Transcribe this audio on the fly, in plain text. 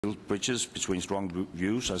build bridges between strong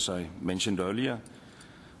views, as I mentioned earlier.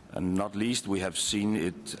 And not least, we have seen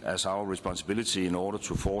it as our responsibility in order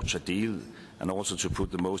to forge a deal and also to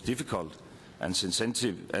put the most difficult and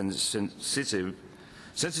sensitive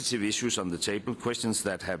issues on the table, questions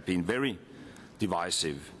that have been very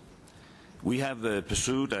divisive. We have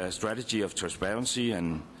pursued a strategy of transparency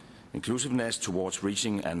and inclusiveness towards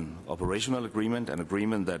reaching an operational agreement, an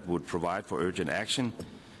agreement that would provide for urgent action,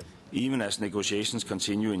 even as negotiations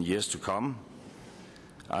continue in years to come.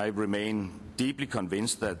 I remain deeply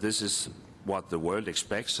convinced that this is what the world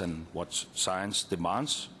expects and what science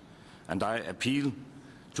demands, and I appeal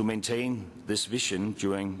to maintain this vision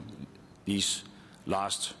during these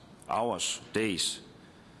last hours, days.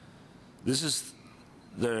 This is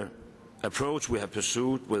the approach we have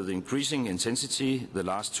pursued with increasing intensity the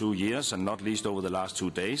last 2 years, and not least over the last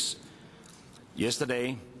 2 days.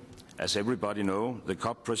 Yesterday, as everybody knows, the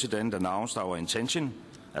COP President announced our intention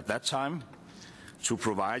at that time to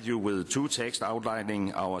provide you with 2 texts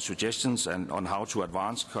outlining our suggestions and on how to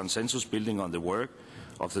advance consensus building on the work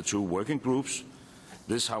of the 2 working groups.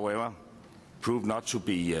 This, however, proved not to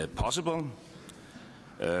be possible.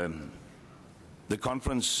 The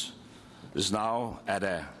conference is now at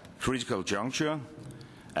a critical juncture,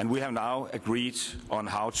 and we have now agreed on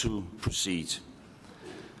how to proceed.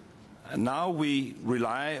 And now we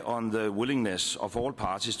rely on the willingness of all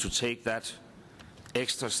parties to take that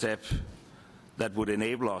extra step that would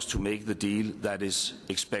enable us to make the deal that is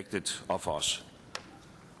expected of us.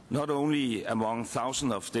 Not only among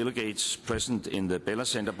thousands of delegates present in the Bella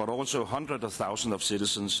Center, but also hundreds of thousands of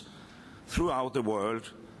citizens throughout the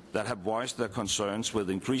world that have voiced their concerns with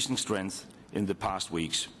increasing strength in the past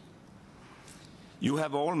weeks. You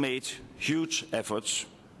have all made huge efforts.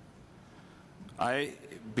 I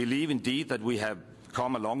believe indeed that we have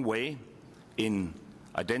come a long way in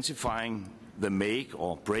identifying the make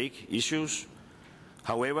or break issues.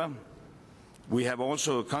 However, we have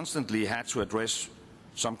also constantly had to address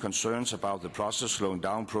some concerns about the process slowing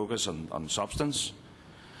down progress on substance.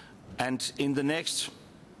 And in the next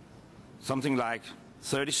something like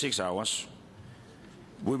 36 hours,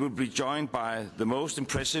 we will be joined by the most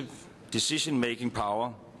impressive decision-making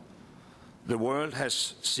power the world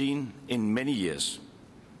has seen in many years.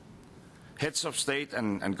 Heads of state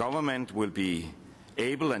and government will be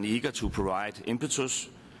able and eager to provide impetus,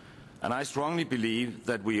 and I strongly believe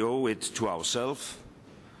that we owe it to ourselves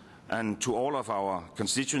and to all of our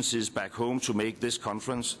constituencies back home to make this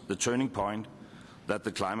conference the turning point that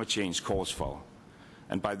the climate change calls for.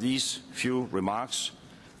 And by these few remarks,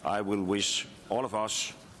 I will wish all of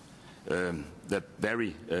us the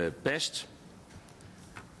very best.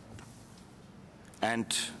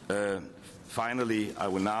 And finally, I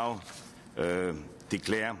will now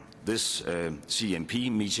declare this CMP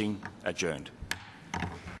meeting adjourned.